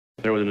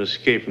There was an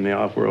escape from the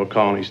off-world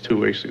colonies 2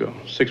 weeks ago.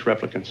 6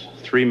 replicants,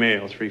 3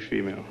 male, 3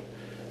 female.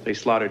 They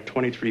slaughtered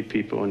 23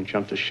 people and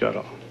jumped a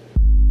shuttle.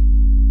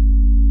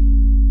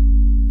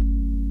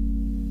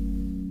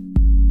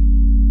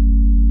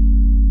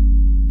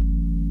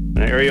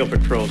 An aerial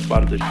patrol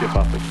spotted the ship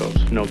off the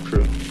coast. No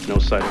crew, no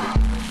sight of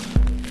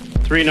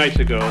it. 3 nights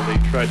ago, they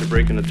tried to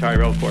break into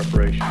Tyrell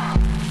Corporation.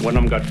 One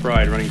of them got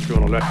fried running through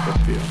an electrical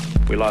field.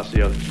 We lost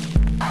the others.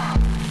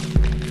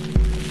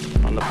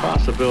 On the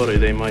possibility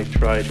they might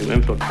try to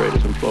infiltrate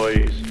as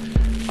employees,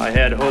 I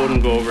had Holden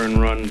go over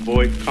and run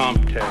void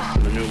comp tests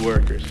on the new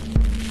workers.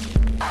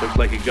 Looks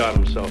like he got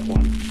himself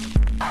one.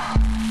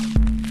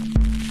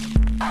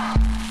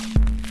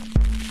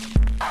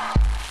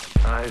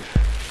 I've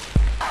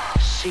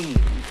seen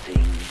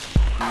things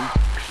you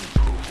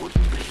people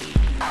wouldn't believe.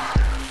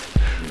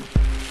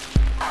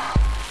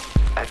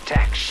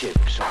 Attack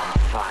ships on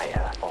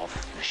fire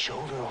off the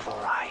shoulder of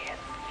Orion.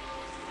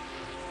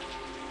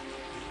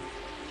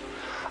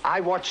 I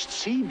watched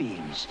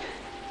C-beams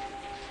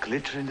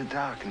glitter in the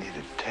dark near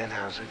the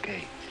 10-house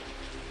gate.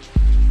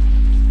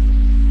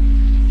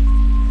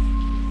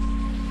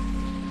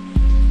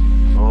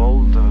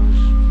 All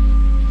those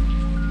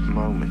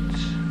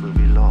moments will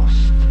be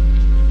lost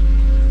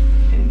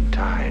in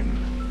time,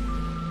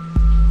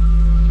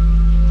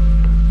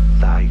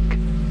 like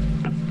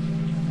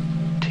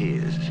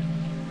tears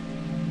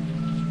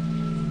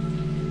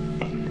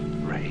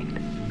in rain.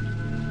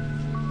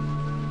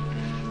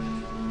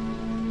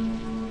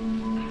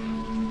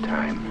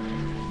 Time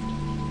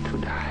to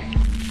die.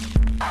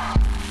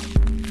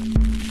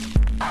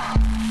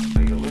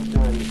 Now you look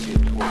down and you see a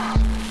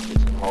tortoise.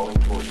 It's crawling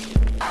towards you.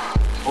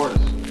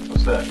 Tortoise?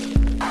 What's that?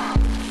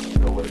 You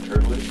know what a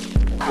turtle is?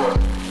 What?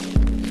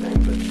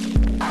 Same thing.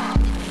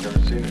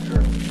 Never seen a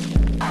turtle.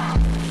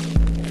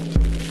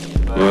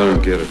 Well, I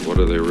don't get it. What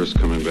do they risk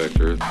coming back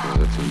to Earth for?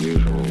 That's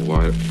unusual.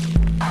 Why?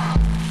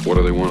 What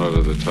do they want out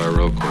of the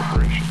Tyrell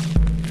Corporation?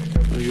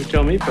 Well, you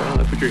tell me, pal.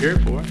 That's what you're here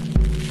for.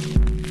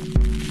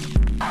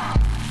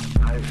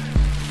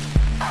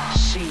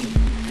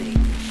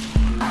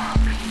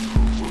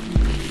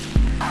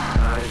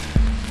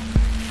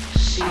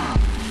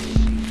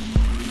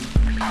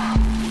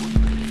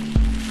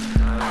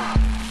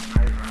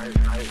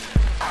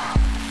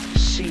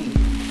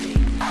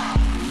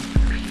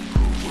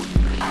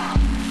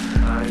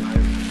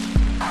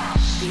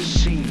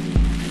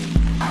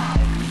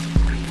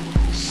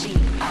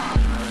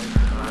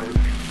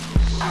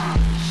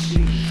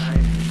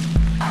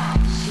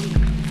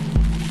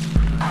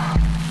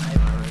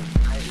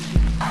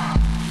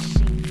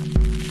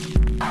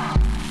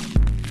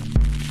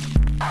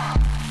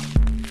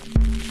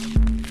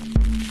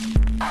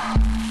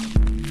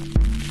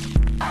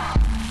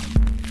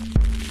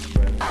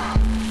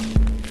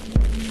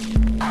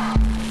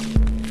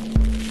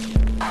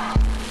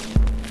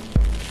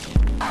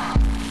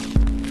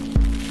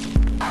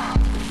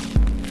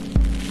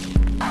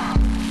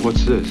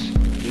 What's this?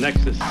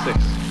 Nexus 6,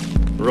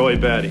 Roy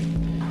Batty.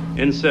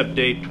 Incept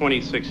date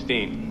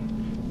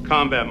 2016.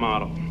 Combat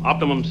model,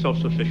 optimum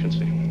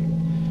self-sufficiency.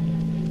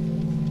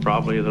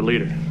 Probably the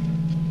leader.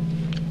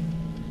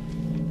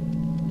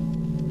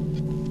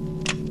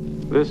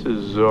 This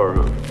is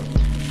Zora.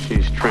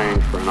 She's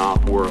trained for an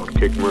off-world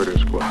kick murder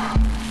squad.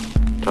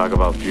 Talk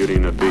about beauty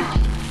and the beast.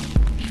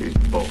 She's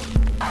both.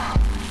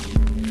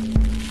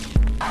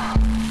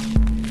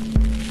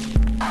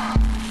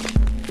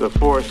 The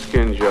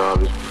foreskin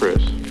job is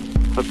Pris,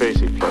 a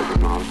basic pleasure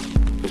model,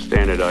 the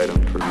standard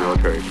item for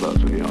military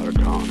clubs in the outer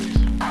colonies.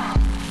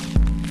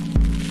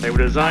 They were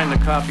designed to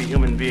copy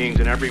human beings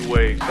in every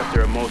way except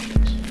their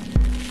emotions.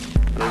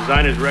 The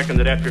designers reckoned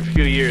that after a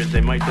few years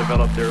they might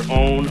develop their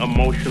own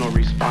emotional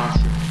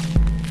responses.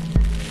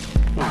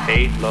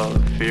 Hate,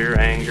 love, fear,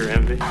 anger,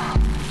 envy.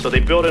 So they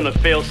built in a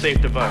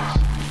fail-safe device.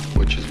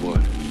 Which is what?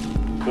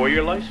 For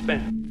your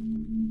lifespan.